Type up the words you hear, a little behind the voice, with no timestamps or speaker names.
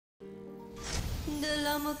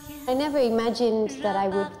I never imagined that I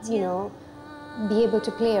would, be able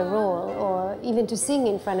to play a role or even to sing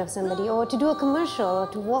in front of somebody or to do a commercial or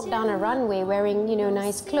to walk down a runway wearing,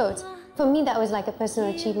 nice clothes. For me, that was like a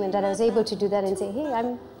personal achievement that I was able to do that and say, hey,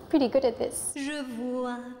 I'm pretty good at this.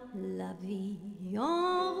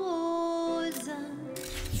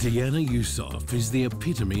 Deanna Yusoff is the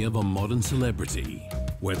epitome of a modern celebrity.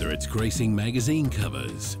 Whether it's gracing magazine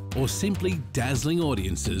covers or simply dazzling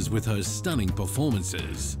audiences with her stunning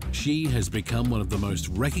performances, she has become one of the most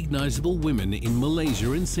recognizable women in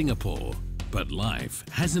Malaysia and Singapore. But life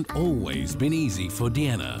hasn't always been easy for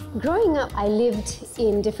Deanna. Growing up, I lived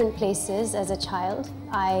in different places as a child.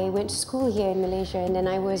 I went to school here in Malaysia and then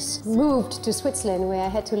I was moved to Switzerland where I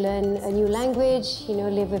had to learn a new language,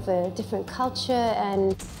 live with a different culture,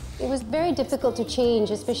 and it was very difficult to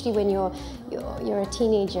change, especially when you're a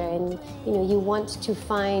teenager and you want to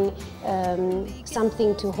find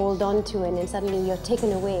something to hold on to, and then suddenly you're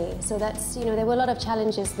taken away. So that's there were a lot of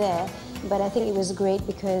challenges there, but I think it was great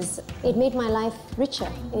because it made my life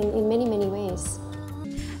richer in many, many ways.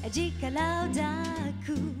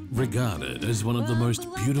 Regarded as one of the most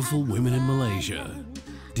beautiful women in Malaysia,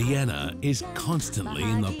 Deanna is constantly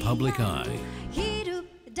in the public eye.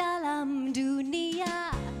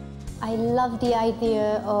 I love the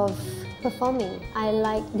idea of performing. I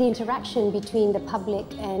like the interaction between the public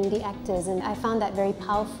and the actors, and I found that very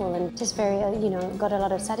powerful and just very, got a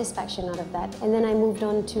lot of satisfaction out of that. And then I moved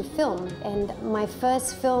on to film, and my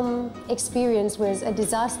first film experience was a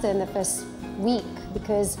disaster in the first week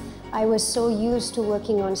because I was so used to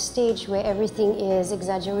working on stage where everything is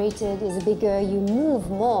exaggerated, is bigger, you move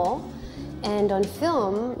more. And on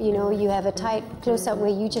film, you have a tight close-up where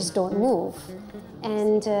you just don't move.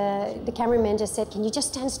 And the cameraman just said, "Can you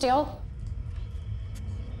just stand still?"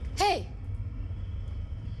 Hey!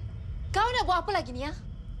 Kau nak buat apa lagi ni, ya?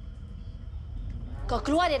 Kau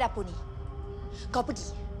keluar dari dapur ni. Kau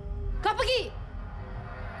pergi. Kau pergi!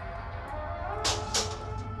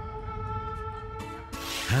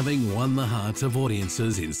 Having won the hearts of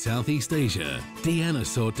audiences in Southeast Asia, Deanna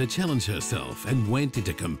sought to challenge herself and went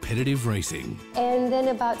into competitive racing. And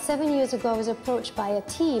then about 7 years ago, I was approached by a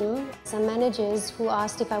team, some managers who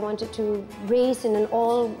asked if I wanted to race in an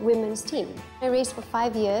all-women's team. I raced for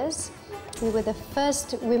 5 years. We were the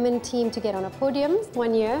first women team to get on a podium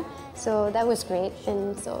 1 year, so that was great.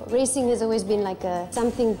 And so racing has always been like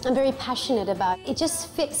something I'm very passionate about. It just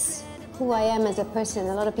fits who I am as a person.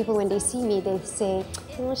 A lot of people, when they see me, they say,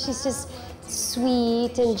 she's just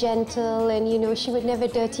sweet and gentle and, she would never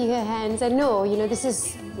dirty her hands. And no, this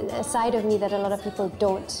is a side of me that a lot of people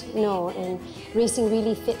don't know, and racing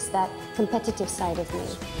really fits that competitive side of me.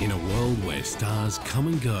 In a world where stars come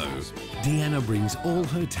and go, Deanna brings all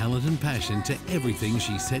her talent and passion to everything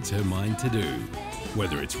she sets her mind to do.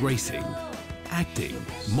 Whether it's racing, acting,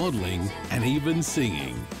 modeling, and even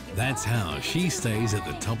singing. That's how she stays at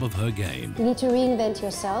the top of her game. You need to reinvent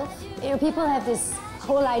yourself. People have this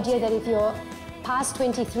whole idea that if you're past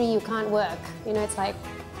 23, you can't work. It's like,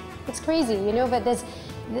 it's crazy, but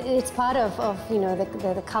it's part of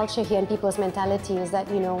the culture here and people's mentality is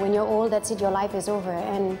that, when you're old, that's it, your life is over.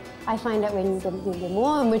 And I find that when the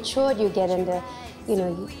more matured you get and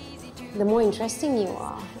the more interesting you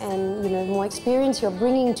are, and the more experience you're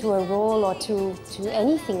bringing to a role or to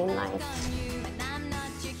anything in life.